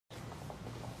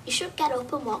You should get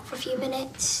up and walk for a few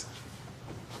minutes.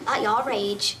 At your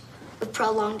age, with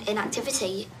prolonged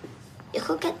inactivity, you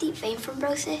could get deep vein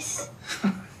thrombosis.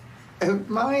 At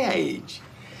my age?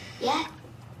 Yeah.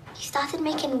 You started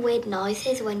making weird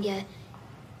noises when you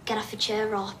get off a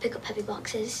chair or pick up heavy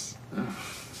boxes.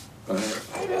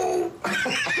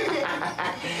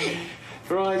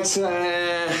 Right,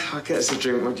 I'll get us a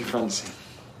drink. What do you fancy?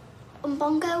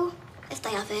 Bongo, if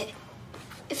they have it.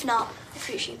 If not, a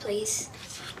fruit shoot, please.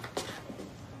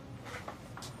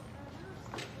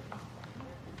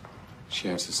 She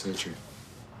has the surgery.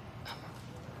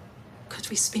 Could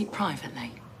we speak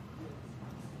privately?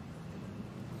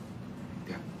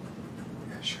 Yeah.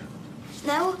 Yeah, sure.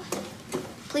 No,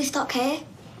 please talk here.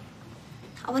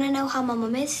 I want to know how my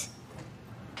mum is.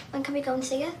 When can we go and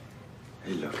see her?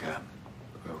 Hey, look,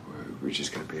 we're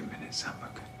just going to be a minute, Sam,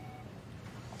 okay?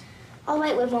 I'll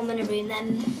wait with Mum in a room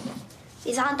then.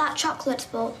 These aren't that chocolates,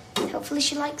 but hopefully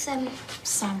she likes them.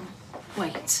 Sam,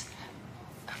 wait.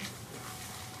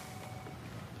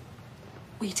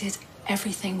 We did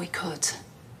everything we could.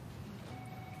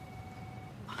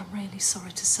 I'm really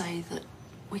sorry to say that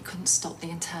we couldn't stop the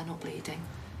internal bleeding.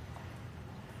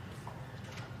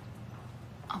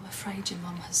 I'm afraid your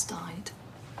mum has died.